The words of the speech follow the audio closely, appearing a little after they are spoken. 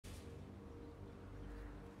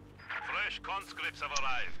Fresh conscripts have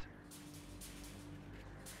arrived.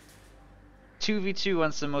 2v2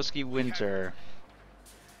 on Semoskiy Winter.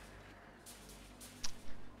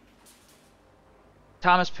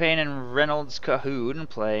 Paine and ReynoldsCahoon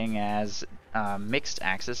playing as mixed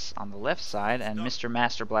axis on the left side, and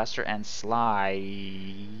Mrmasterblaster and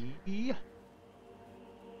Slyyyyyyyy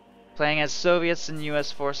playing as Soviets and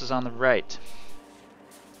US forces on the right.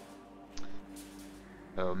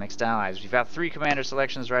 So, mixed allies. We've got 3 commander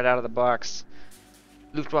selections right out of the box.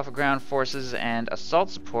 Luftwaffe ground forces and assault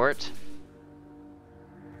support.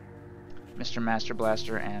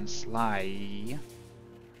 Mrmasterblaster and Sly.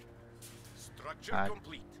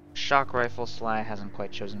 Shock rifle. Sly hasn't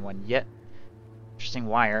quite chosen one yet. Interesting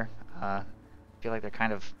wire. I feel like they're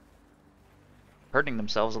kind of hurting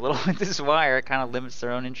themselves a little with this wire. It kind of limits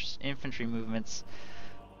their own infantry movements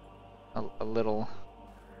a little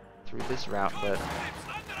through this route, but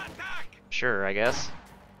sure, I guess.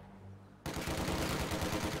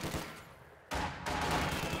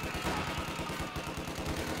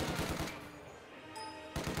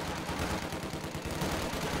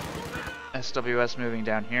 SWS moving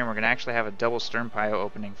down here, and we're going to actually have a double Sturmpio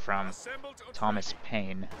opening from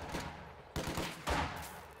Paine.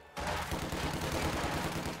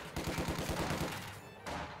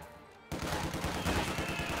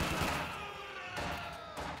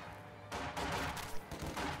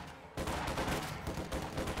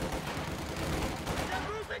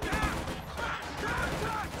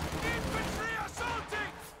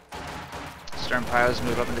 Sturnpios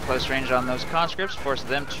move up into close range on those conscripts, force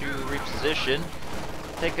them to reposition.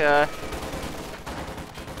 Take a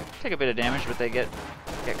bit of damage, but they get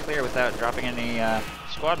clear without dropping any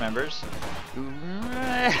squad members.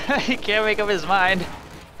 He can't make up his mind.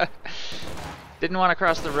 Didn't want to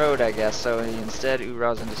cross the road, I guess, so he instead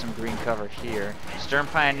oorahs into some green cover here. Stern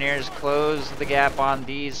Pioneers close the gap on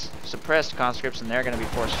these suppressed conscripts, and they're going to be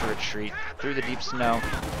forced to retreat through the deep snow.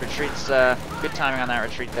 Retreat's good timing on that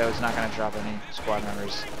retreat, though. It's not going to drop any squad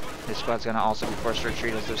members. His squad's going to also be forced to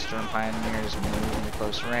retreat as those Stern Pioneers move into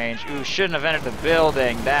close range. Ooh, shouldn't have entered the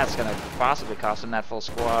building. That's going to possibly cost him that full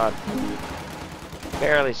squad.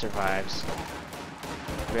 Barely survives.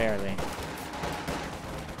 Barely.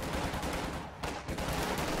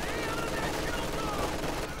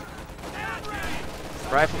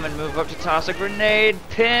 Riflemen move up to toss a grenade.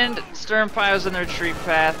 Pinned. Sternpios in the retreat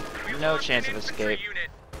path. No chance of escape.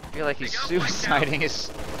 I feel like he's suiciding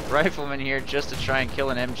his rifleman here just to try and kill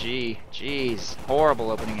an MG. Jeez.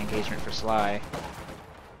 Horrible opening engagement for Sly.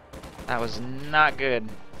 That was not good.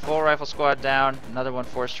 Full rifle squad down. Another one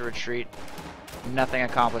forced to retreat. Nothing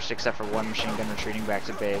accomplished except for one machine gun retreating back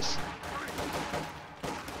to base.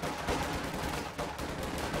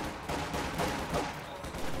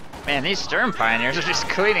 Man, these Stern Pioneers are just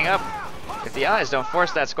cleaning up. If the Allies don't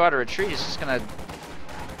force that squad to retreat, he's just gonna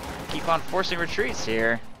keep on forcing retreats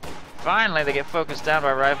here. Finally, they get focused down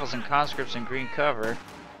by rifles and conscripts in green cover.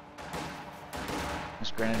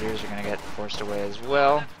 Those grenadiers are gonna get forced away as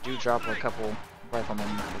well. Do drop a couple riflemen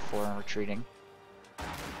before retreating.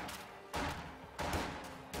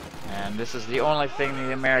 And this is the only thing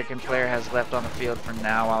the American player has left on the field for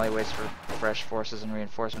now while he waits for fresh forces and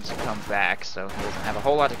reinforcements to come back, so he doesn't have a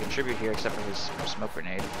whole lot to contribute here except for his smoke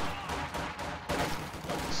grenade.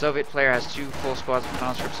 The Soviet player has 2 full squads of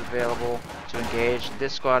conscripts available to engage.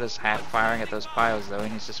 This squad is half firing at those piles, though. He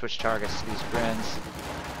needs to switch targets to these Grins.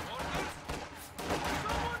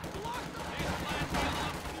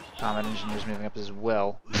 Combat engineers moving up as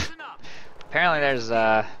well. Apparently there's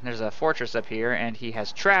a fortress up here, and he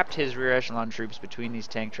has trapped his rear echelon troops between these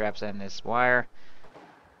tank traps and this wire.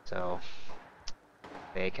 So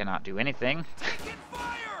they cannot do anything.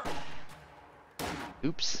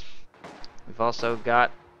 Oops. We've also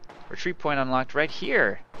got retreat point unlocked right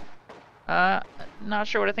here. Not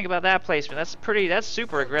sure what I think about that placement. That's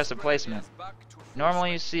super aggressive placement.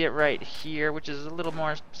 Normally you see it right here, which is a little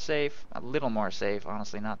more safe. A little more safe,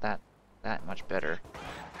 honestly, not that much better.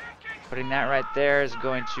 Putting that right there is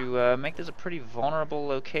going to make this a pretty vulnerable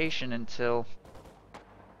location until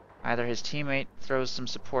either his teammate throws some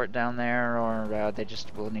support down there, or they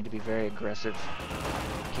just will need to be very aggressive.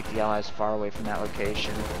 Keep the Allies far away from that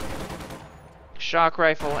location. Shock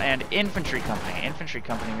rifle and infantry company. Infantry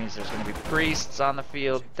company means there's going to be priests on the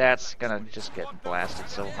field. That's going to just get blasted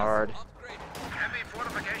so hard. I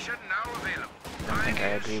don't think I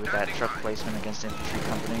agree with that truck placement against infantry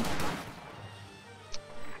company.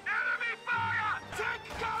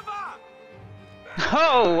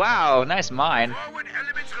 Oh, wow, nice mine.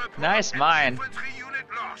 Nice mine.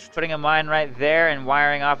 Putting a mine right there and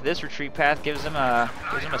wiring off this retreat path gives him a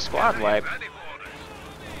squad wipe.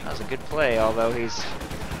 That was a good play, although he's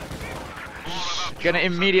Gonna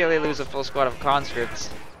immediately lose a full squad of conscripts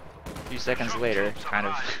a few seconds later, kind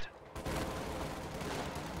of.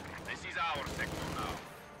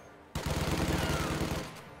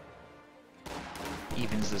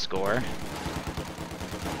 Evens the score.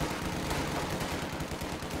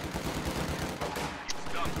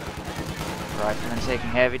 Riflemen taking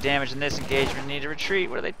heavy damage in this engagement, need to retreat.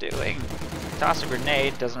 What are they doing? Toss a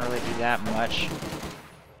grenade, doesn't really do that much.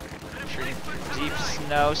 Retreating through deep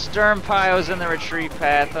snow. Sturmpio's in the retreat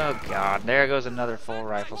path. Oh god, there goes another full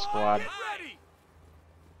rifle squad.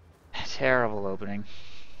 Terrible opening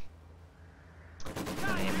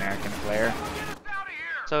for the American player.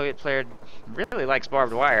 Soviet player really likes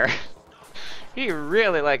barbed wire. He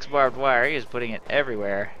really likes barbed wire. He is putting it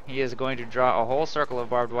everywhere. He is going to draw a whole circle of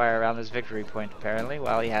barbed wire around this victory point, apparently,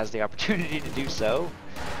 while he has the opportunity to do so.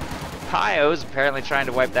 Pios, apparently trying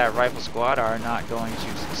to wipe that rifle squad, are not going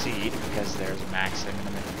to succeed because there's maxing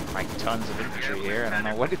quite tons of infantry here. I don't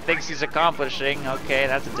know what he thinks he's accomplishing. Okay,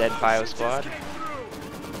 that's a dead Pio squad.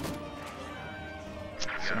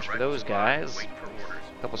 So much for those guys.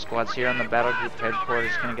 A couple squads here on the battle group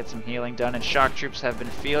headquarters going to get some healing done, and shock troops have been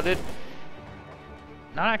fielded.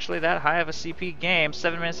 Not actually that high of a CP game.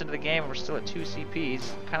 7 minutes into the game, we're still at 2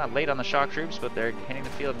 CPs. Kind of late on the shock troops, but they're hitting the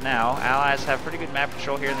field now. Allies have pretty good map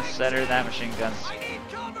control here in the center. That machine gun's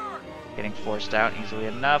getting forced out easily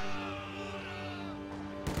enough.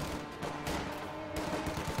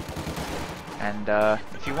 And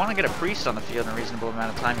if you want to get a priest on the field in a reasonable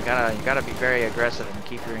amount of time, you gotta be very aggressive and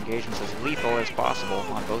keep your engagements as lethal as possible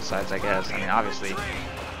on both sides, I guess. I mean, obviously,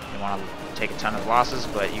 you want to take a ton of losses,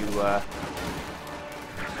 but you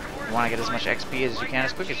want to get as much XP as you can,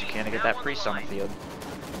 as quick as you can, to get that priest on the field.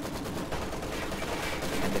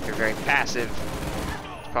 And if you're very passive,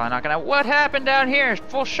 it's probably not gonna. What happened down here?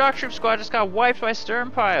 Full shock troop squad just got wiped by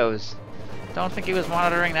Sturmpios. Don't think he was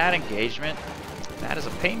monitoring that engagement. That is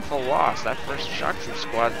a painful loss. That first shock troop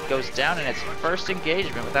squad goes down in its first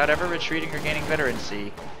engagement without ever retreating or gaining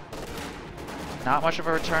veterancy. Not much of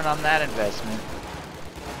a return on that investment.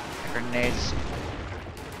 Grenades.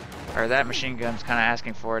 Or that machine gun's kind of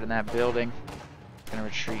asking for it in that building. Gonna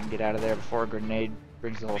retreat and get out of there before a grenade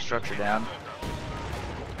brings the whole structure down.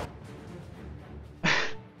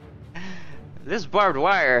 This barbed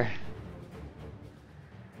wire.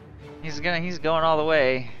 He's going all the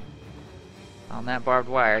way on that barbed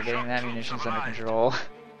wire, getting that munitions under control.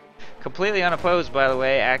 Completely unopposed, by the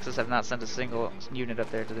way. Axis have not sent a single unit up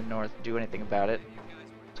there to the north to do anything about it.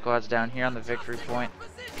 Squad's down here on the victory point,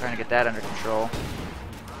 trying to get that under control.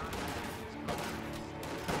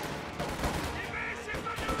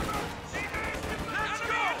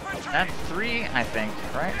 That's 3, I think,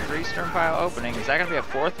 right? 3 Sturmpio opening. Is that going to be a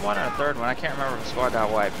 4th one or a 3rd one? I can't remember if the squad got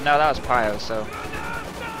wiped. No, that was Pio, so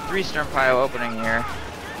 3 Sturmpio opening here.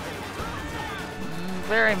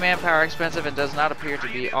 Very manpower expensive and does not appear to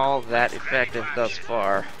be all that effective thus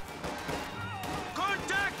far.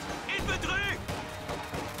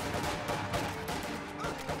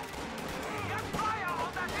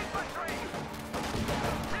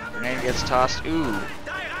 Grenade gets tossed. Ooh.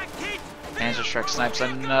 Panzerschreck snipes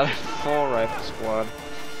another full rifle squad.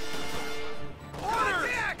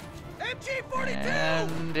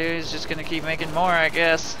 And he's just gonna keep making more, I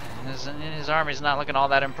guess. His army's not looking all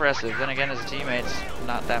that impressive. Then again, his teammates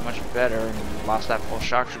not that much better, and lost that full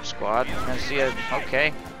shock troop squad. You're gonna see a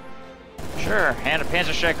okay. Sure, hand a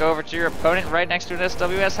Panzerschreck over to your opponent right next to an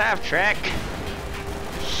SWS half-track.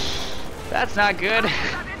 That's not good.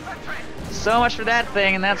 So much for that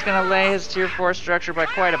thing, and that's gonna lay his tier 4 structure by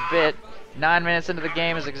quite a bit. 9 minutes into the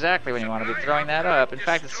game is exactly when you want to be throwing that up. In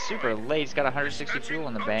fact, it's super late. He's got 160 fuel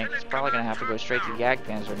in the bank. He's probably going to have to go straight to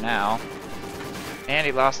Jagdpanzer now. And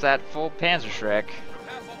he lost that full Panzerschreck.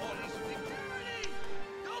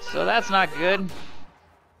 So that's not good.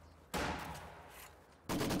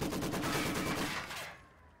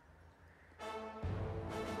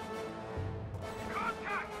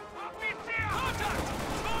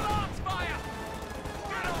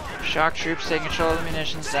 Shock troops taking control of the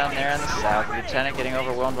munitions down there in the south. The lieutenant getting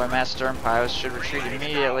overwhelmed by mass Sturmpios should retreat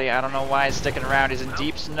immediately. I don't know why he's sticking around. He's in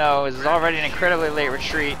deep snow. This is already an incredibly late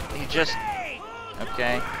retreat. He just...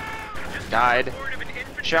 okay. Died.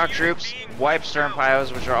 Shock troops wipe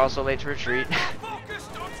Sturmpios, which are also late to retreat.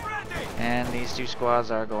 And these 2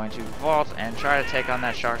 squads are going to vault and try to take on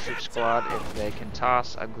that shock troop squad. If they can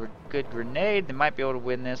toss a good grenade, they might be able to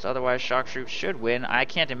win this. Otherwise, shock troops should win. I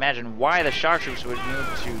can't imagine why the shock troops would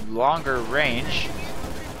move to longer range.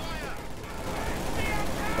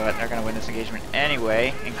 But they're going to win this engagement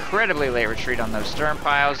anyway. Incredibly late retreat on those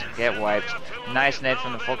Sturmpios. Get wiped. Nice nade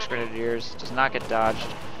from the Volksgrenadiers. Does not get dodged.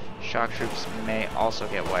 Shock troops may also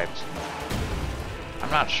get wiped. I'm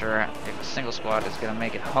not sure if a single squad is going to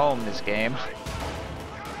make it home this game.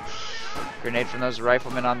 Grenade from those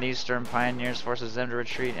riflemen on these Sturm Pioneers forces them to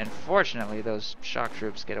retreat, and fortunately those shock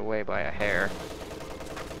troops get away by a hair.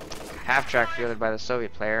 Half-track fielded by the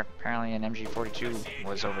Soviet player. Apparently an MG42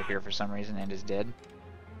 was over here for some reason and is dead.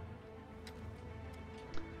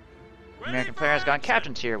 The American player has gone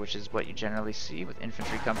captain tier, which is what you generally see with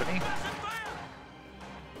infantry company.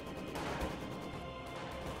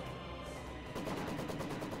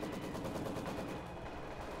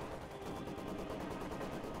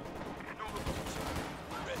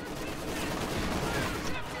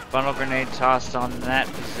 Bundle grenade tossed on that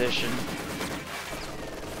position.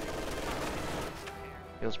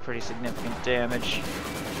 Deals pretty significant damage.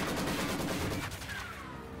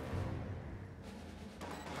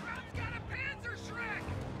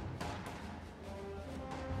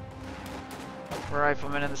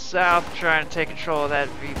 Riflemen in the south trying to take control of that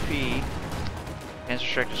VP.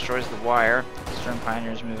 Panzerschreck destroys the wire. Sturm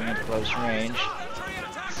Pioneers moving into close range.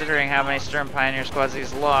 Considering how many Sturm Pioneer squads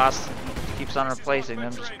he's lost, he keeps on replacing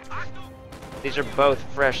them. These are both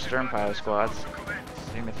fresh Sturm Pio squads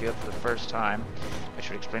hitting the field for the first time, which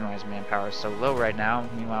would explain why his manpower is so low right now.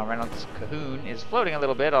 Meanwhile, ReynoldsCahoon is floating a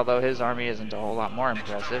little bit, although his army isn't a whole lot more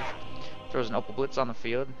impressive. Throws an Opal Blitz on the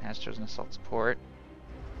field, has chosen assault support.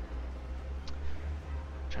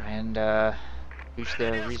 Try and boost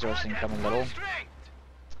their resource income a little.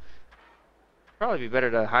 Probably be better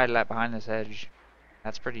to hide that behind this hedge.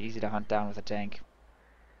 That's pretty easy to hunt down with a tank.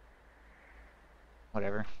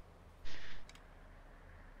 Whatever.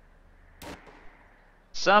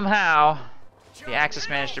 Somehow, the Axis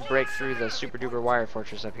managed to break through the super duper wire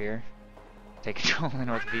fortress up here. Take control of the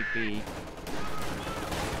North VP.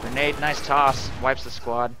 Grenade, nice toss, wipes the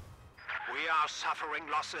squad. We are suffering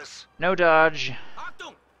losses. No dodge.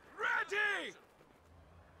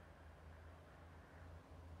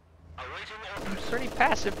 Pretty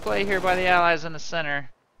passive play here by the Allies in the center,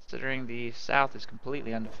 considering the south is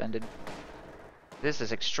completely undefended. This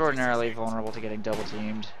is extraordinarily vulnerable to getting double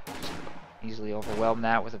teamed. Easily overwhelm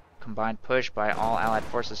that with a combined push by all Allied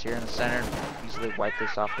forces here in the center. Easily wipe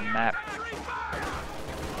this off the map.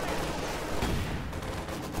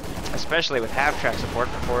 Especially with half-track support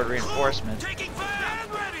for forward reinforcement.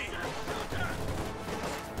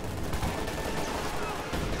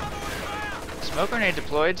 Smoke grenade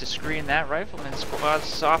deployed to screen that rifleman squad's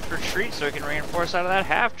soft retreat so he can reinforce out of that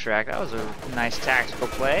half-track. That was a nice tactical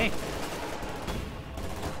play.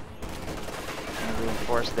 And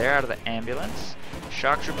reinforce there out of the ambulance.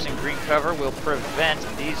 Shock troops in green cover will prevent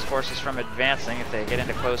these forces from advancing. If they get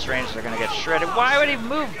into close range, they're going to get shredded. Why would he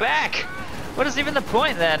move back? What is even the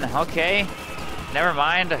point then? Okay, never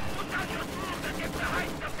mind.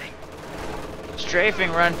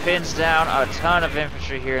 Strafing run pins down a ton of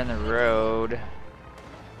infantry here in the road.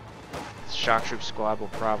 This shock troop squad will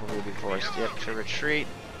probably be forced to retreat.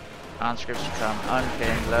 Conscripts become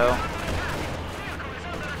unpinned though.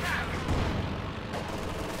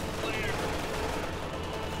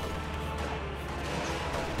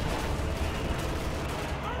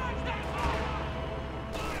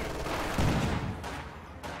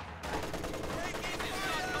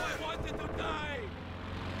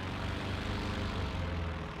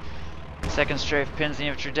 Second strafe pins the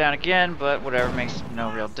infantry down again, but whatever, makes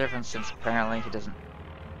no real difference since apparently he doesn't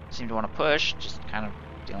seem to want to push, just kind of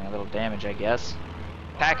dealing a little damage, I guess.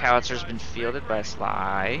 Pack howitser's been fielded by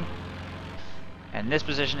Sly. And this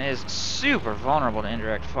position is super vulnerable to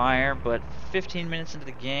indirect fire, but 15 minutes into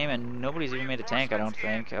the game and nobody's even made a tank, I don't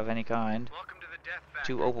think, of any kind.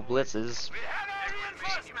 2 Opal Blitzes.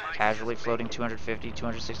 Just casually floating 250,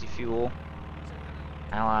 260 fuel.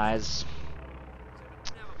 Allies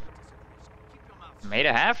made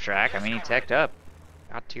a half-track. I mean, he teched up.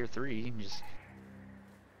 Got tier 3. Just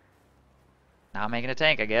not making a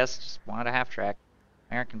tank, I guess. Just wanted a half-track.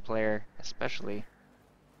 American player, especially,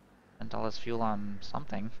 spent all his fuel on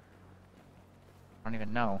something. I don't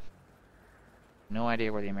even know. No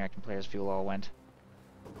idea where the American player's fuel all went.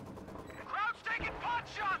 Crowd's taking pot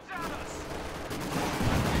shots at us.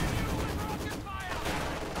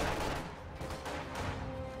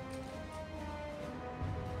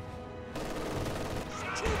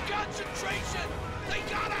 Concentration! They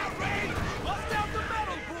got outraged! Bust out the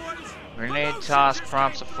metal, boys! Grenade toss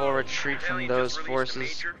prompts a full retreat from those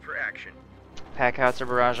forces. Pack howitzer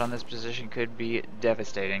barrage on this position could be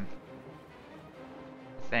devastating.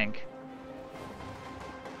 I think.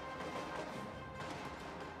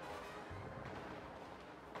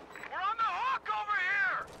 We're on the hook over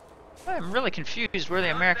here! I'm really confused where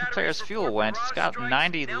the American player's fuel went. It's got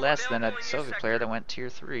 90 less than a Soviet player that went tier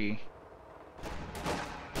 3.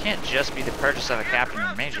 Can't just be the purchase of a captain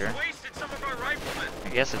and major. I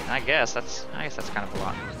guess that's kind of a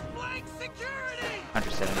lot.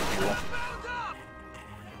 170 fuel.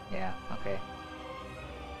 Yeah, okay.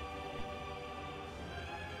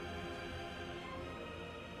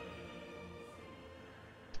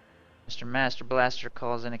 Mrmasterblaster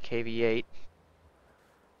calls in a KV-8.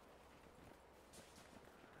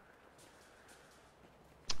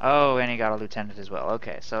 Oh, and he got a lieutenant as well.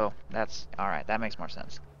 Okay, so that's alright, that makes more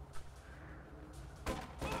sense.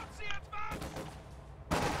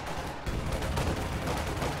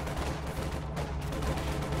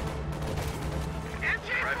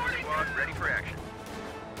 Ready for action.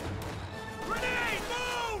 Grenade,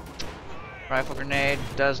 move! Rifle grenade,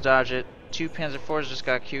 does dodge it. 2 Panzer IVs just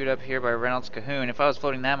got queued up here by ReynoldsCahoon. If I was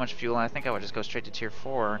floating that much fuel, I think I would just go straight to tier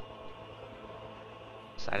 4.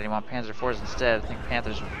 Decided I want Panzer IVs instead. I think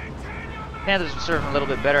Panthers would serve a little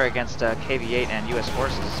bit better against KV-8 and US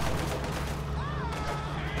forces.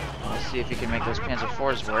 Let's see if you can make those Panzer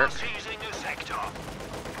IVs work.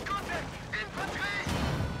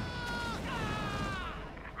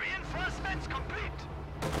 Reinforcements complete.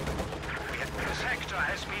 The sector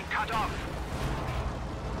has been cut off.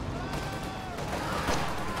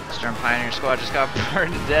 Stern Pioneer Squad just got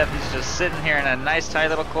burned to death. He's just sitting here in a nice tight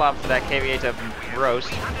little clump for that KV-8 to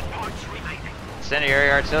roast.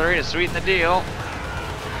 Incendiary artillery to sweeten the deal.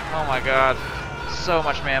 Oh my god. So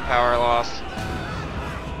much manpower lost.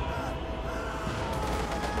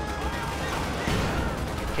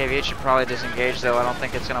 KV-8 should probably disengage though. I don't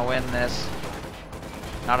think it's going to win this.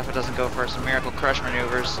 Not if it doesn't go for some miracle crush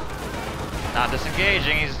maneuvers. Not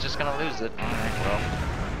disengaging, he's just going to lose it. Alright, well.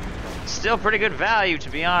 Still pretty good value, to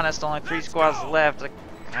be honest. Only 3 squads left.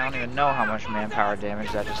 I don't even know how much manpower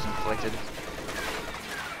damage that just inflicted.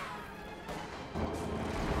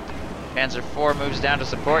 Panzer IV moves down to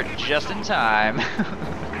support just in time.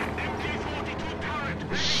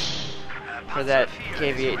 For that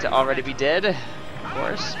KV-8 to already be dead, of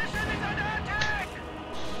course.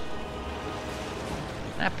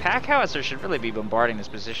 That pack howitzer should really be bombarding this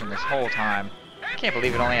position this whole time. I can't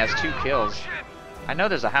believe it only has 2 kills. I know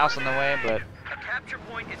there's a house in the way, but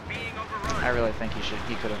I really think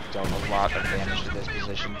he could have dealt a lot of damage to this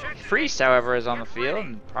position. Priest, however, is on the field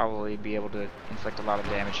and probably be able to inflict a lot of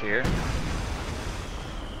damage here.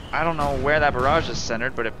 I don't know where that barrage is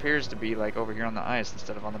centered, but it appears to be like over here on the ice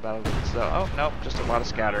instead of on the battlefield. So, oh nope, just a lot of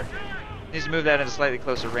scatter. Needs to move that into slightly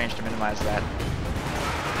closer range to minimize that.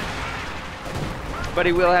 But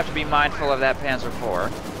he will have to be mindful of that Panzer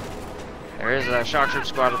IV. There is a shock troop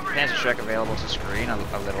squad with Panzerschreck available to screen a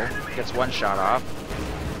little. Gets 1 shot off.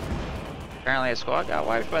 Apparently a squad got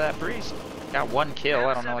wiped by that priest. Got 1 kill.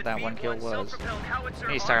 I don't know what that 1 kill was.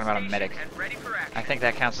 He's talking about a medic. I think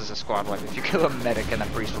that counts as a squad wipe. If you kill a medic and the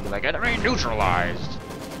priest will be like, enemy neutralized.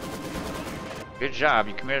 Good job.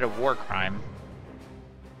 You committed a war crime.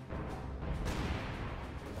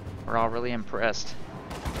 We're all really impressed.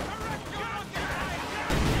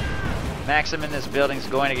 Maxim in this building is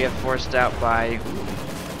going to get forced out by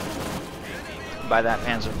that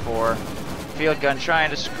Panzer IV. Field gun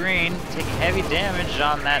trying to screen, taking heavy damage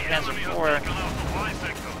on that Panzer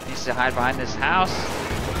IV. Needs to hide behind this house,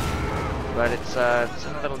 but it's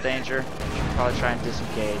in a little danger. Should probably try and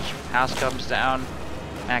disengage. House comes down.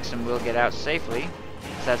 Maxim will get out safely.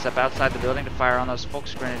 Sets up outside the building to fire on those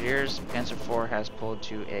Volksgrenadiers. Panzer IV has pulled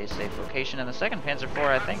to a safe location, and the second Panzer IV,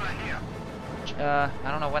 I think. I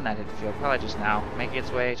don't know when that hit the field, probably just now. Making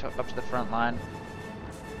its way up to the front line.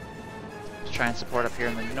 Let's try and support up here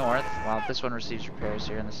in the north, while this one receives repairs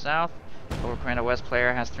here in the south. Over Commando West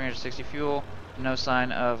player has 360 fuel, no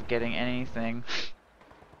sign of getting anything.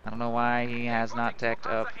 I don't know why he has not teched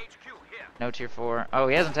up. No tier 4. Oh,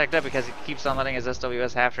 he hasn't teched up because he keeps on letting his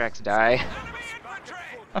SWS half-tracks die.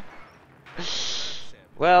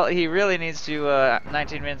 Well, he really needs to,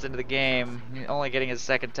 19 minutes into the game, only getting his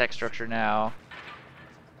 2nd tech structure now.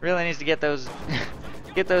 Really needs to get those,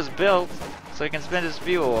 get those built so he can spend his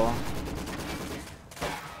fuel.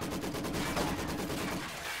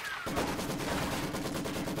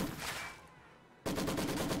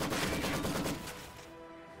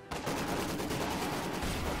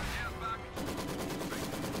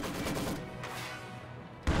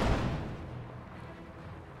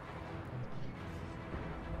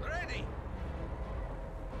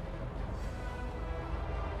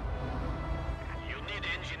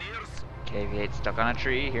 KV-8 stuck on a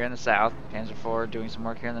tree here in the south. Panzer IV doing some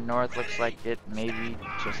work here in the north. Looks like it maybe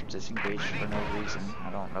just disengaged for no reason.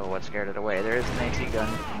 I don't know what scared it away. There is an AT gun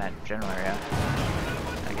in that general area.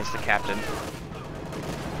 I guess the captain.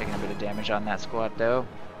 Taking a bit of damage on that squad though.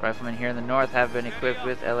 Riflemen here in the north have been equipped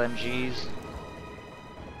with LMGs.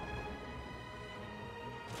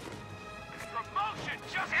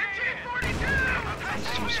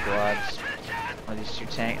 squads. Or these two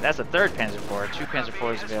tanks. That's the third Panzer IV. Two Panzer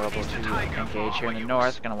IVs available to engage here in the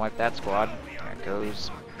north. Gonna wipe that squad. There it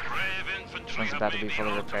goes. This one's about to be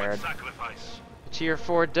fully repaired. Tier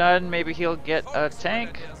 4 done. Maybe he'll get a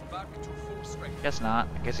tank. Guess not.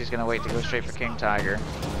 I guess he's gonna wait to go straight for King Tiger.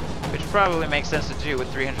 Which probably makes sense to do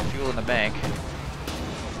with 300 fuel in the bank.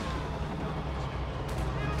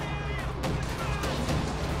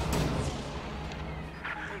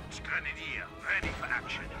 Grenadier, ready for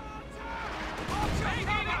action. Taking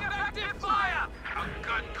effective fire! Our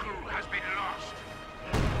gun crew has been lost.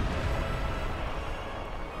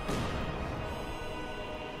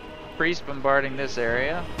 Priest bombarding this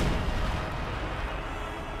area.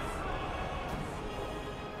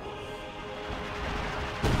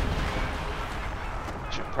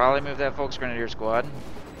 Should probably move that Volksgrenadier squad.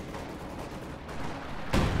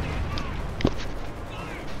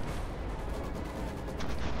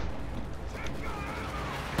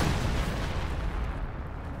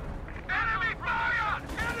 Enemy fire!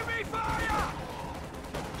 Enemy fire!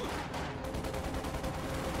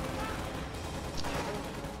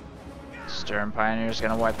 Stern Pioneer's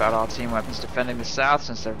gonna wipe out all team weapons defending the south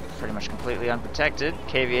since they're pretty much completely unprotected.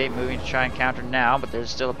 KV-8 moving to try and counter now, but there's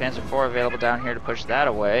still a Panzer IV available down here to push that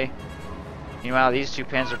away. Meanwhile, these two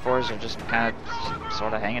Panzer IVs are just kind of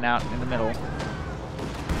sort of hanging out in the middle.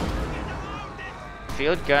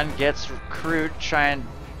 Field gun gets recruited, try and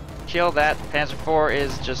kill that. Panzer IV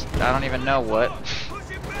is just, I don't even know what.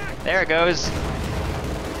 There it goes.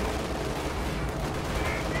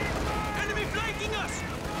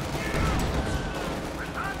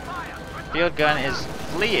 Field gun is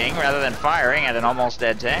fleeing rather than firing at an almost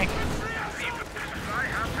dead tank.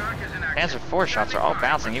 Panzer IV shots are all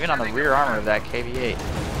bouncing, even on the rear armor of that KV-8.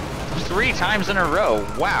 3 times in a row.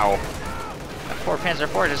 Wow. That poor Panzer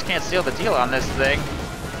IV just can't seal the deal on this thing.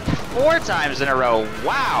 4 times in a row.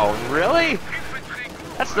 Wow, really?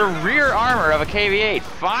 That's the rear armor of a KV-8.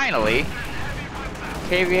 Finally.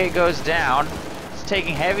 KV-8 goes down. It's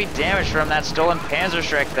taking heavy damage from that stolen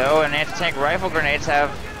Panzerschreck though, and anti-tank rifle grenades have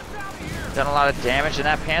done a lot of damage, and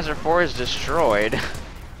that Panzer IV is destroyed.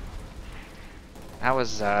 That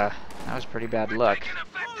was pretty bad luck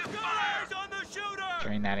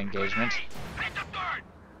during that engagement.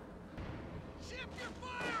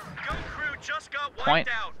 Point,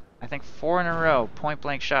 I think 4 in a row,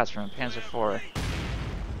 point-blank shots from Panzer IV.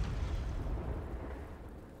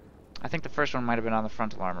 I think the first one might have been on the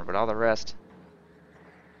frontal armor, but all the rest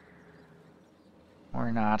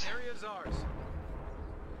were not.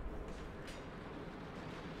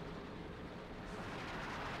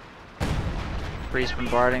 Priest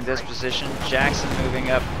bombarding this position. Jackson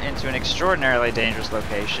moving up into an extraordinarily dangerous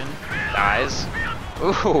location. Dies.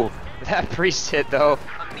 Ooh, that Priest hit though.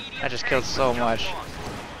 That just killed so much.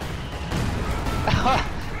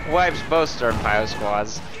 Wipes both Stern Pio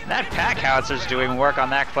squads. And that pack howitzer's doing work on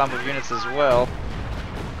that clump of units as well.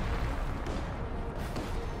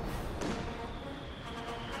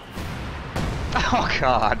 Oh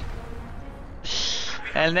god.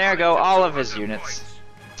 And there go all of his units.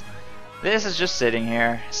 This is just sitting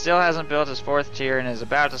here. Still hasn't built his 4th tier and is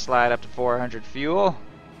about to slide up to 400 fuel.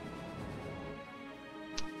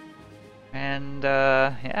 And,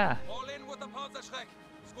 yeah.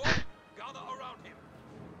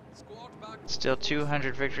 Still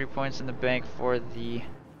 200 victory points in the bank for the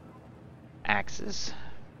Axis.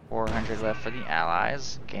 400 left for the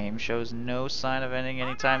Allies. Game shows no sign of ending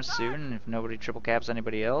anytime soon if nobody triple caps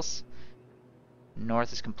anybody else.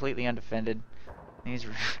 North is completely undefended. These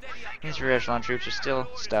rear echelon troops are still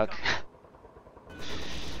stuck.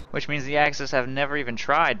 Which means the Axis have never even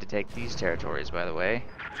tried to take these territories, by the way.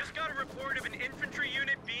 Just got a report of an infantry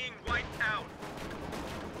unit being wiped out.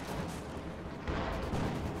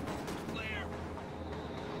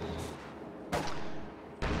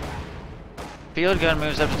 Field gun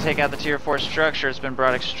moves up to take out the tier 4 structure. It's been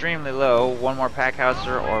brought extremely low. One more pack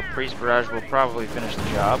howitzer or priest barrage will probably finish the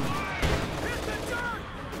job.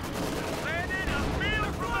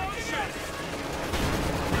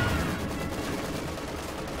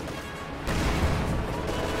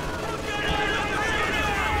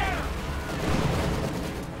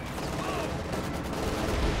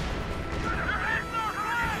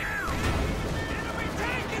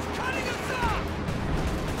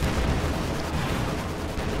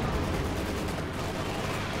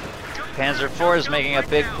 Panzer IV is making a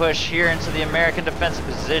big push here into the American defensive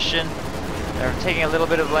position. They're taking a little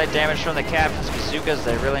bit of light damage from the captain's bazookas.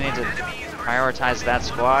 They really need to prioritize that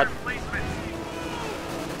squad.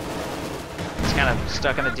 He's kind of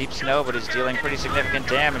stuck in the deep snow, but he's dealing pretty significant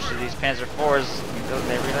damage to these Panzer IVs.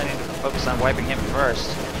 They really need to focus on wiping him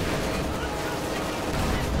first.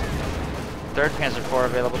 Third Panzer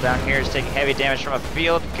IV available down here is taking heavy damage from a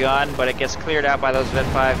field gun, but it gets cleared out by those Vet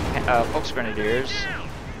 5 Volksgrenadiers.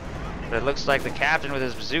 But it looks like the captain with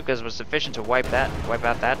his bazookas was sufficient to wipe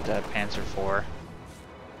out that Panzer IV.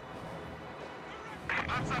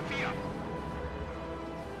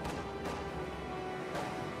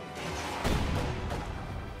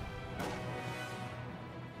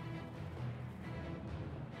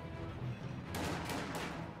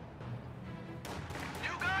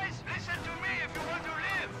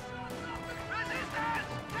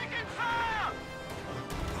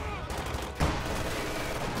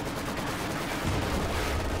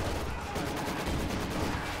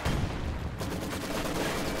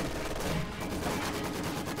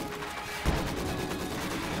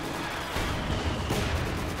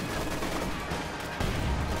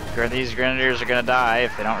 These Grenadiers are gonna die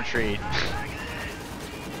if they don't retreat.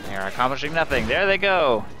 They are accomplishing nothing. There they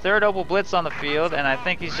go! Third Opel Blitz on the field, and I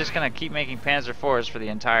think he's just gonna keep making Panzer IVs for the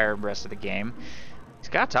entire rest of the game. He's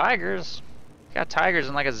got Tigers. He's got Tigers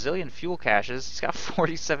and like a zillion fuel caches. He's got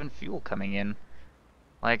 47 fuel coming in.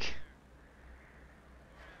 Like,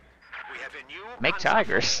 make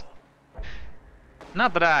Tigers.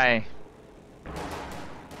 Not that I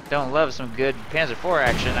don't love some good Panzer IV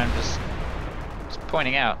action, I'm just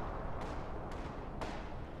pointing out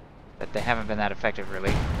that they haven't been that effective,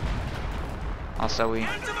 really. Also, we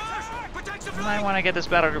might want to get this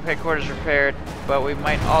battle group headquarters repaired, but we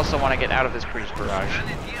might also want to get out of this British barrage.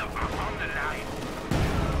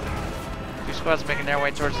 Two squads making their way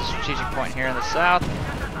towards the strategic point here in the south.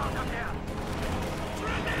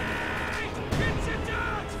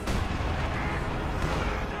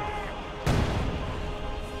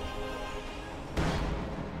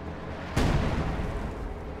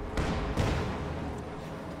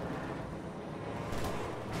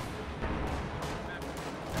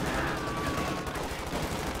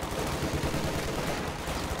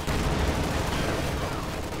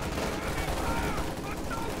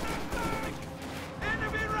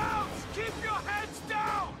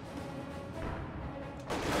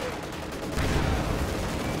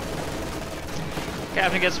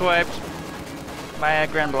 Captain gets wiped by a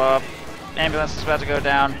Gren blow up. Ambulance is about to go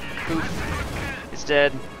down. Poof. It's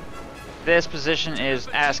dead. This position is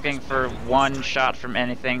asking for one shot from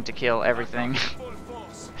anything to kill everything.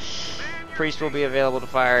 Priest will be available to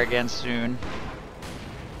fire again soon.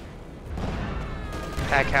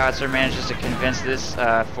 Pack Howitzer manages to convince this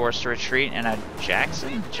force to retreat, and a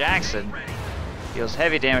Jackson deals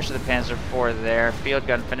heavy damage to the Panzer IV there. Field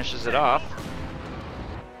gun finishes it off.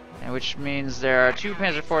 Which means there are two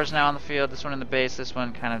Panzer IVs now on the field, this one in the base, this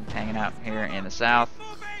one kind of hanging out here in the south.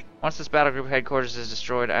 Once this battle group headquarters is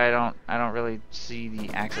destroyed, I don't really see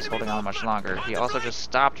the Axis holding on much longer. He also just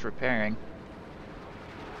stopped repairing.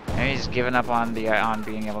 Maybe he's given up on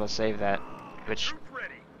being able to save that, which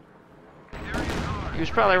he was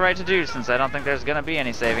probably right to do, since I don't think there's gonna be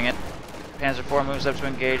any saving it. Panzer IV moves up to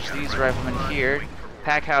engage these riflemen here.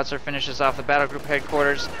 Pack Howitzer finishes off the battle group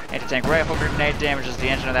headquarters. Anti-tank rifle grenade damages the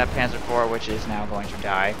engine of that Panzer IV, which is now going to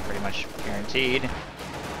die, pretty much guaranteed.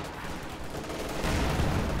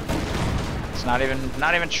 It's not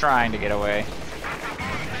even trying to get away.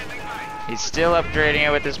 He's still upgrading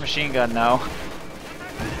it with this machine gun, though.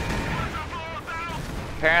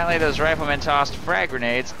 Apparently, those riflemen tossed frag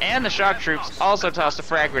grenades, and the shock troops also tossed a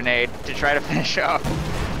frag grenade to try to finish off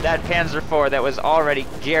that Panzer IV that was already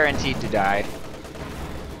guaranteed to die.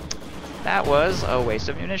 That was a waste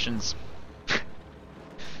of munitions.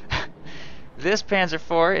 This Panzer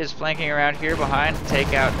IV is flanking around here behind to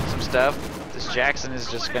take out some stuff. This Jackson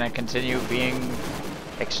is just going to continue being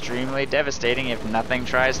extremely devastating if nothing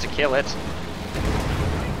tries to kill it.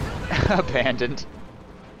 Abandoned.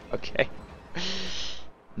 Okay.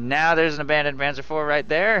 Now there's an abandoned Panzer IV right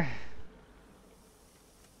there.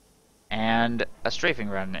 And a strafing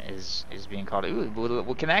run is being called.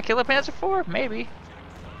 Ooh, can that kill a Panzer IV? Maybe.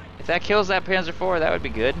 If that kills that Panzer IV, that would be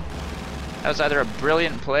good. That was either a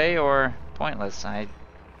brilliant play or pointless. I'm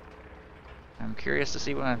curious to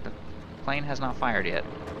see when the plane has not fired yet.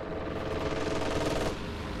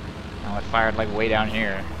 Oh, it fired like way down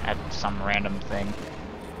here at some random thing.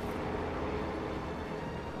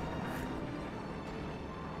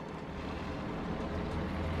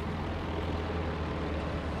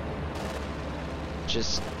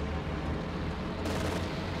 Just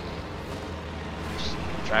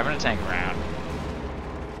driving a tank around.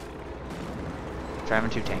 Driving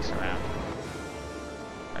two tanks around.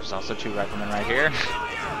 There's also two riflemen right here.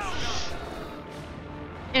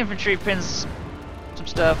 Infantry pins some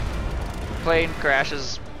stuff. Plane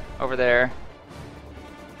crashes over there.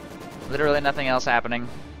 Literally nothing else happening.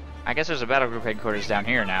 I guess there's a battle group headquarters down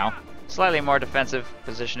here now. Slightly more defensive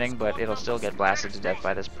positioning, but it'll still get blasted to death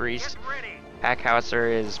by this priest. Pack howitzer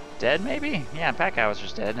is dead, maybe? Yeah, pack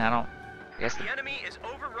howitzer's dead. I guess the enemy is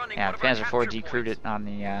overrunning. yeah, Panzer IV decrewed it on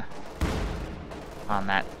the on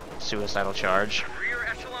that suicidal charge. Rear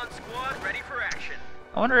echelon squad ready for action.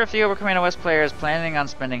 I wonder if the Ober Commando West player is planning on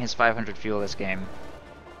spending his 500 fuel this game.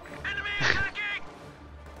 Enemy attacking!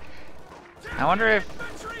 I wonder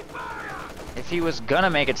if he was gonna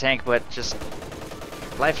make a tank, but just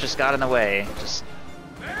life just got in the way. Just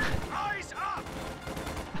Eyes up!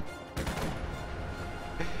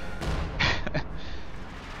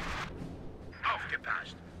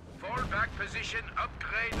 Aufgepasst. Fall back position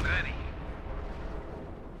upgrade ready.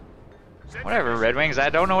 whatever, Red Wings. I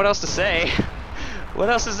don't know what else to say. What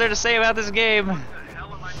else is there to say about this game? What the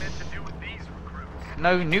hell am I meant to do with these recruits?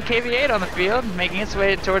 No new KV-8 on the field, making its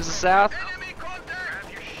way towards the south. Enemy contact!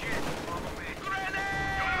 Grab your shit. Follow me.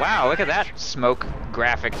 Grenade! Wow, look at that smoke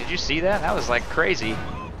graphic. Did you see that? That was like crazy.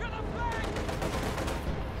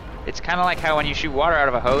 It's kind of like how when you shoot water out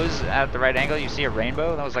of a hose at the right angle, you see a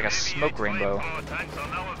rainbow. That was like a smoke rainbow. Tanks are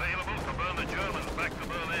now available to burn the Germans back to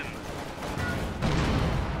Berlin.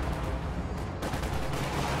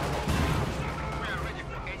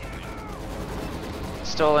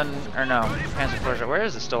 Stolen, or no, Panzer IV. Where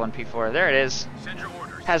is the stolen P4? There it is. Send your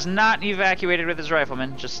orders. Has not evacuated with his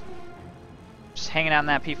riflemen. Just hanging out in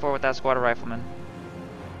that P4 with that squad of riflemen.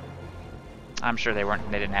 I'm sure they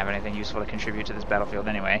didn't have anything useful to contribute to this battlefield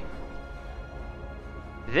anyway.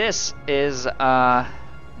 This is the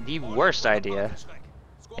worst idea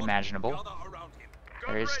imaginable.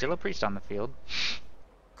 There is still a priest on the field.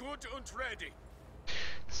 Good and ready.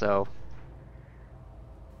 So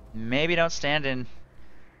maybe don't stand in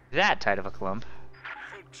that tight of a clump.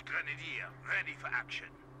 Volksgrenadier ready for action.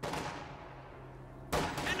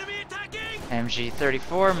 Enemy attacking!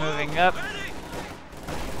 MG-34 moving up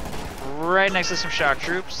right next to some shock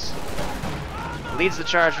troops. Leads the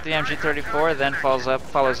charge with the MG-34, then follows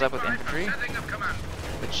up with infantry, Setting up command.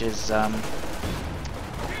 which is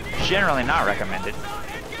generally not recommended.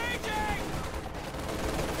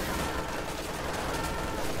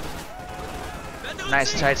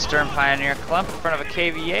 Nice tight Sturm Pioneer clump in front of a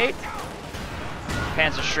KV-8.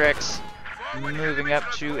 Panzer Shreks moving up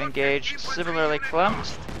to engage, similarly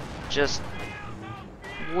clumped, just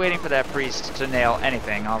waiting for that priest to nail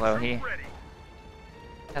anything, although he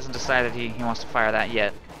hasn't decided he wants to fire that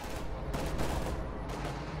yet.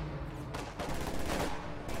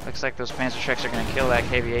 Looks like those Panzer Shreks are going to kill that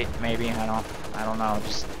KV-8, maybe. I don't know.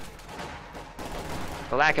 Just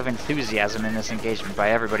the lack of enthusiasm in this engagement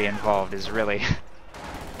by everybody involved is really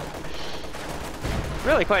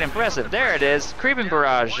really quite impressive. There it is, creeping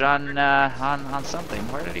barrage on something.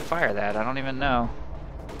 Where did he fire that? I don't even know.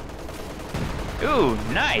 Ooh,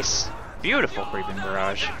 nice, beautiful creeping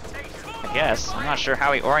barrage. I guess I'm not sure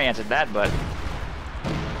how he oriented that, but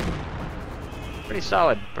pretty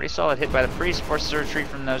solid hit by the priest. Forces a retreat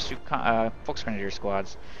from those two Volksgrenadier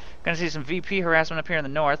squads. Gonna see some VP harassment up here in the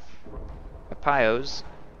north. The Pios.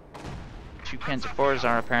 Two Panzer IVs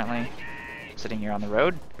are apparently sitting here on the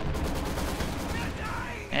road.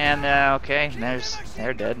 And okay,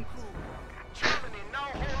 they're dead.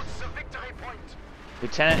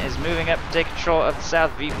 Lieutenant is moving up to take control of the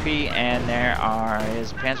South VP, and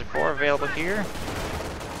is Panzer IV available here.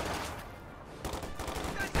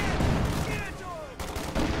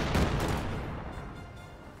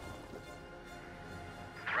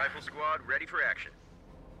 Rifle squad ready for action.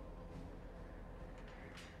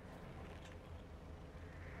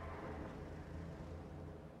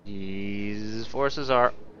 These forces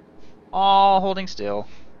are all holding still.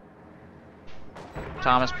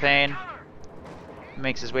 Thomas Paine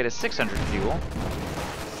makes his way to 600 fuel.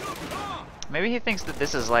 Maybe he thinks that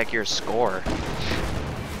this is like your score.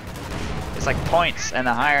 It's like points, and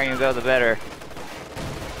the higher you go, the better.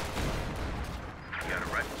 Got a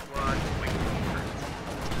rifle squad waiting for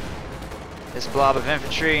orders. This blob of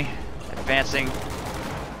infantry advancing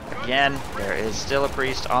again. There is still a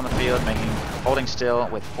priest on the field, holding still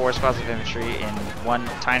with 4 squads of infantry in one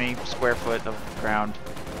tiny square foot of ground.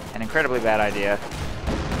 An incredibly bad idea.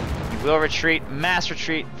 He will retreat, mass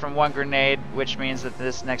retreat from one grenade, which means that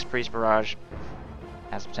this next priest barrage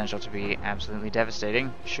has the potential to be absolutely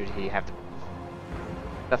devastating, should he have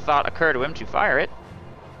the thought occur to him to fire it.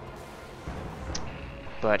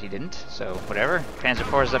 But he didn't, so whatever. Panzer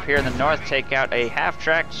IV is up here in the north, take out a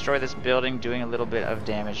half-track, destroy this building, doing a little bit of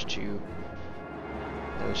damage to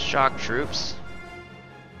those shock troops.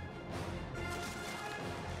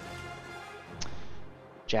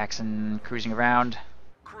 Jackson cruising around.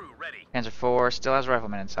 Crew ready. Panzer IV still has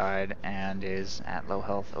riflemen inside and is at low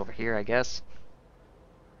health over here, I guess.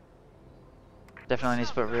 Definitely needs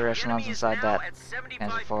to put rear echelons inside that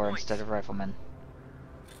Panzer IV instead of riflemen.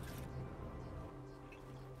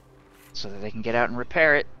 So that they can get out and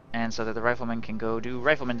repair it, and so that the riflemen can go do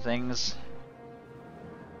rifleman things.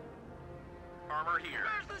 Armor here.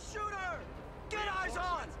 Where's the shooter? Get eyes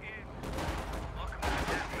on! Welcome to the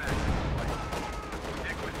deathmatch.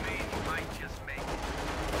 Stick with me, you might just make it.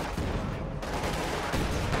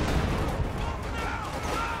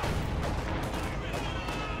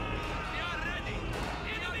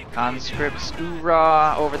 Conscripts,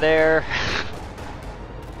 hoorah, over there.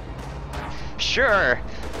 Sure,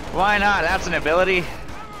 why not? That's an ability.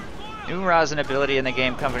 Hoorah's an ability in the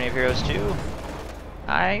game Company of Heroes 2.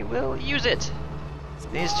 I will use it.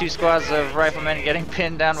 These two squads of riflemen getting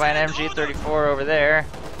pinned down by an MG34 over there.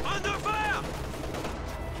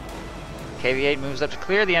 KV-8 moves up to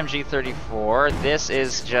clear the MG34. This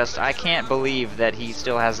is just, I can't believe that he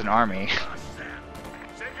still has an army.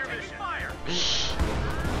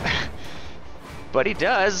 But he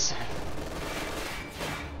does.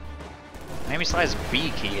 Maybe Sly's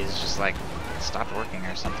B key is just like stopped working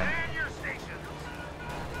or something.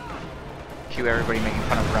 Cue everybody making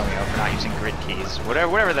fun of Romeo for not using grid keys.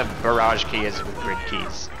 Whatever the barrage key is with grid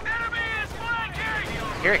keys.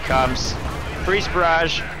 Here it comes. Priest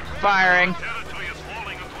barrage. Firing.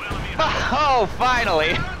 Oh,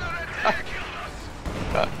 finally!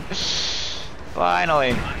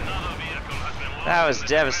 Finally. That was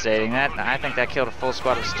devastating. I think that killed a full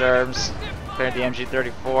squad of Sturms. Cleared the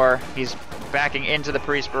MG34. He's backing into the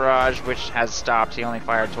Priest barrage, which has stopped. He only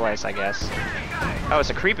fired twice, I guess. Oh, it's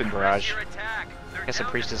a creeping barrage. I guess the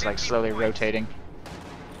Priest is like slowly rotating.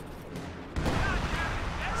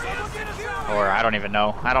 Or I don't even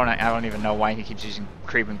know. I don't even know why he keeps using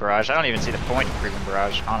creeping barrage. I don't even see the point of creeping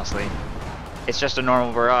barrage, honestly. It's just a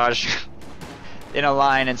normal barrage in a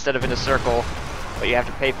line instead of in a circle, but you have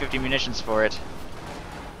to pay 50 munitions for it.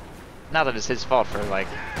 Not that it's his fault for like.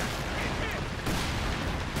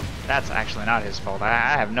 That's actually not his fault.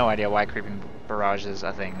 I have no idea why creeping barrage is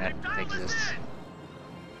a thing that exists,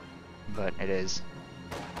 but it is.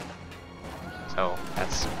 So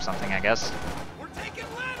that's something, I guess. We're taking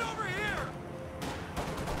land over here!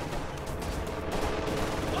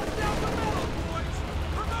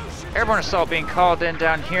 Airborne assault being called in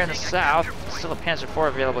down here in the south. Still a Panzer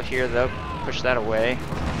IV available here, though. Push that away.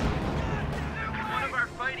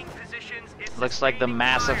 Looks like the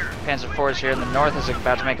massive Panzer IVs here in the north is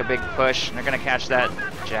about to make a big push. And they're going to catch that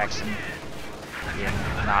Jackson being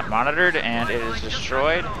not monitored, and it is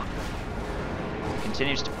destroyed.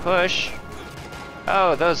 Continues to push.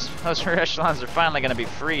 Oh, those rear echelons are finally going to be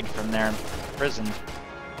freed from their prison.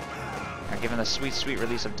 They're given the sweet, sweet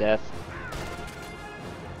release of death.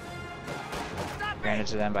 Granted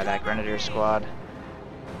to them by that Grenadier squad.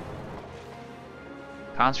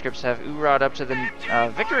 Conscripts have oorah'd up to the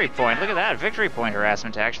victory point. Look at that, victory point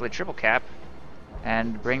harassment to actually triple cap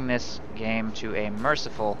and bring this game to a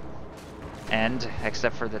merciful end,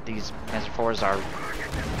 except for that these Panzer IVs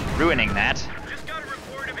are ruining that.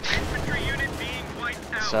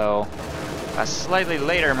 So, a slightly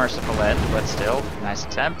later merciful end, but still, nice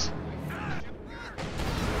attempt.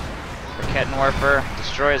 The Kettenwerfer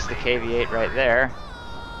destroys the KV-8 right there.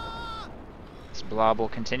 This blob will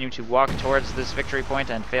continue to walk towards this victory point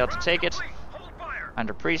and fail to take it.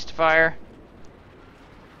 Under Priest fire.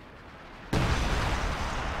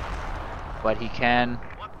 But he can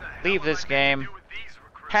leave this game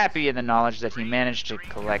happy in the knowledge that he managed to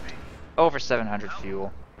collect over 700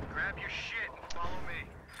 fuel.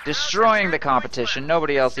 Destroying the competition.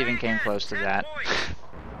 Nobody else even came close to that.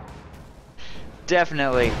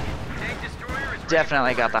 Definitely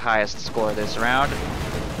got the highest score this round.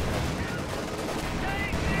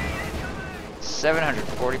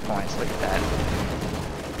 740 points, look at that.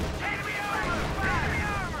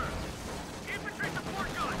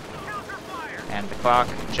 And the clock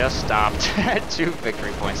just stopped at 2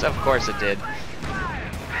 victory points. Of course it did.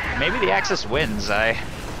 Maybe the Axis wins.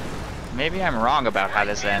 Maybe I'm wrong about how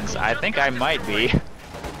this ends. I think I might be.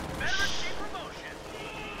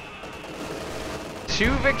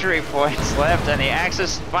 2 victory points left, and the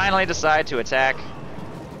Axis finally decide to attack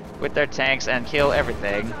with their tanks and kill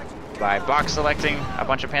everything by box selecting a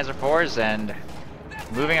bunch of Panzer IVs and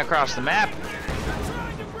moving across the map.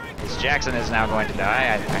 This Jackson is now going to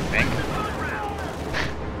die, I think.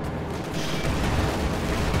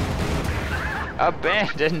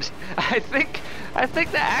 Abandoned. I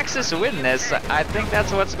think the Axis win this. I think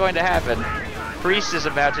that's what's going to happen. Priest is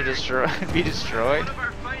about to be destroyed.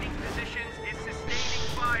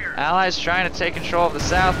 Allies trying to take control of the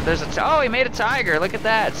south. There's oh, he made a tiger. Look at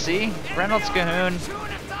that. See? ReynoldsCahoon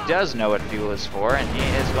does know what fuel is for, and he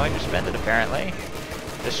is going to spend it apparently.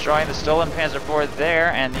 Destroying the stolen Panzer IV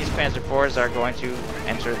there, and these Panzer IVs are going to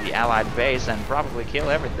enter the Allied base and probably kill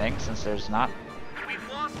everything, since there's not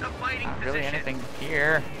really anything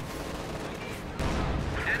here.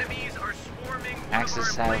 Enemies are swarming.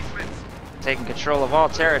 Axis have taken control of all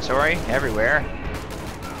territory, everywhere.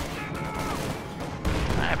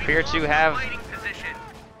 I appear to have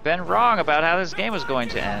been wrong about how this game was going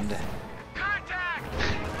to end.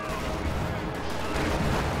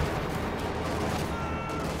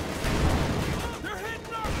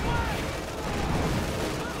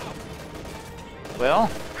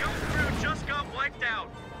 Well,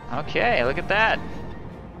 okay, look at that.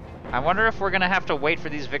 I wonder if we're gonna have to wait for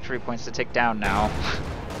these victory points to tick down now.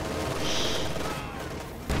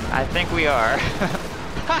 I think we are.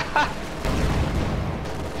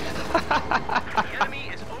 The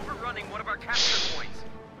enemy is overrunning one of our capture points.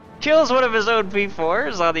 Kills one of his own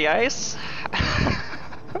P4s on the ice.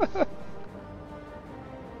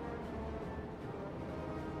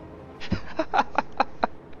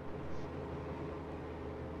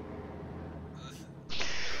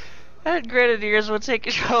 And Grenadiers will take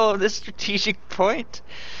control of this strategic point.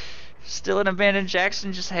 Still an abandoned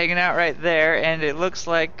Jackson just hanging out right there, and it looks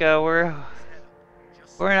like we're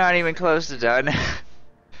not even close to done.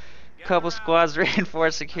 Couple squads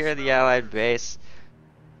reinforce secure the Allied base.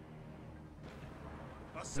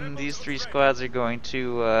 And these 3 squads are going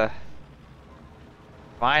to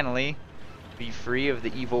finally be free of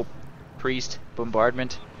the evil priest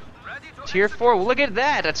bombardment. Tier 4, look at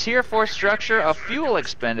that! A Tier 4 structure, a fuel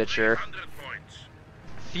expenditure.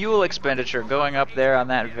 Fuel expenditure going up there on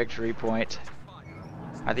that victory point.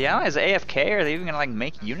 Are the Allies AFK? Are they even gonna like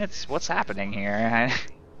make units? What's happening here?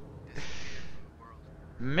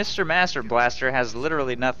 Mrmasterblaster has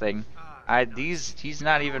literally nothing. He's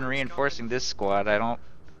not even reinforcing this squad. I don't.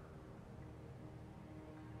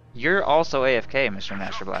 You're also AFK,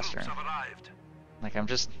 Mrmasterblaster. Like I'm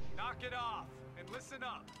just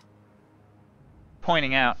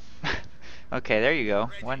pointing out. Okay, there you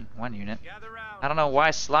go. One unit. I don't know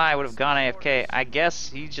why Sly would have gone AFK. I guess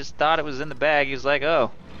he just thought it was in the bag. He was like,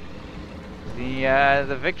 oh,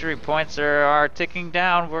 the victory points are ticking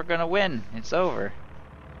down. We're gonna win. It's over.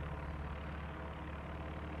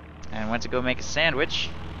 And went to go make a sandwich.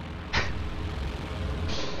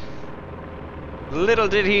 Little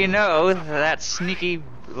did he know that sneaky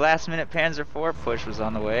last-minute Panzer IV push was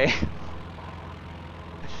on the way.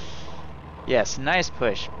 Yes, nice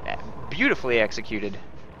push. Beautifully executed.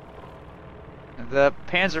 The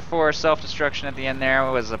Panzer IV self-destruction at the end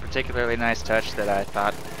there was a particularly nice touch that I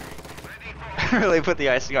thought really put the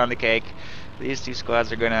icing on the cake. These 2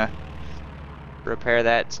 squads are gonna repair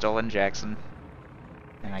that stolen Jackson.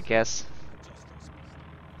 And I guess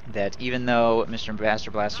that even though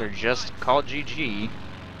Mrmasterblaster just called GG,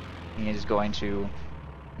 he is going to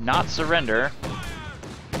not surrender.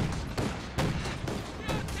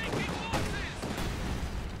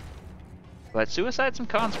 But suicide some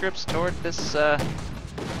conscripts toward this stuff.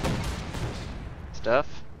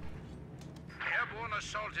 Airborne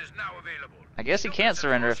assault is now available. I guess he can't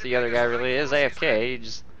surrender if the other guy really is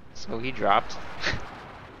AFK, so he dropped.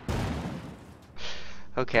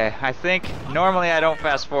 Okay, I think normally I don't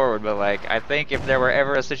fast forward, but like I think if there were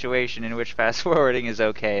ever a situation in which fast forwarding is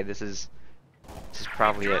okay, this is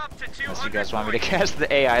probably it. Unless you guys want me to catch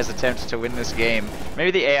the AI's attempts to win this game.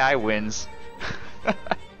 Maybe the AI wins.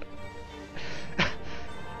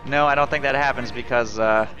 No, I don't think that happens because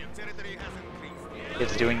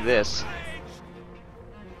it's doing this.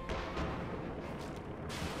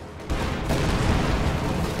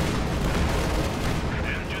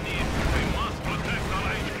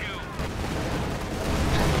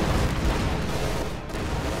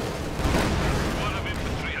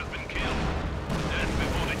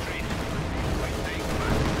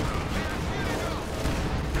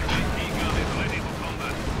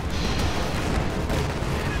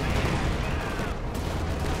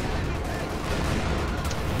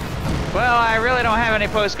 Well, I really don't have any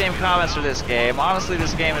post-game comments for this game. Honestly,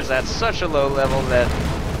 this game is at such a low level that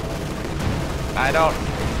I don't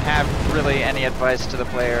have really any advice to the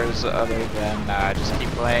players other than just keep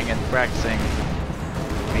playing and practicing,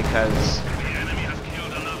 because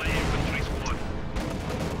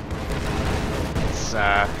it's,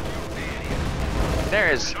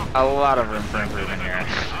 there is a lot of room for improvement here.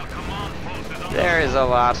 There is a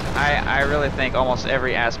lot. I really think almost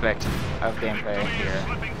every aspect of gameplay here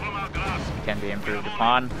can be improved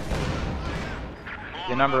upon.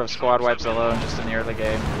 The number of squad wipes alone just in the early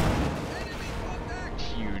game,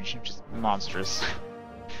 huge, just monstrous.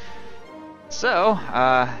 So,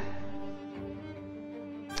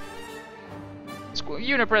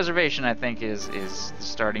 unit preservation, I think, is the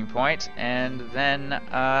starting point, and then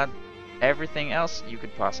everything else you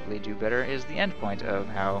could possibly do better is the end point of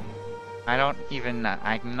how I'm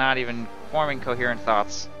not even forming coherent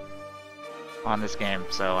thoughts on this game,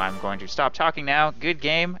 so I'm going to stop talking now. Good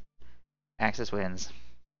game. Axis wins.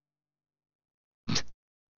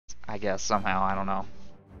 I guess, somehow, I don't know.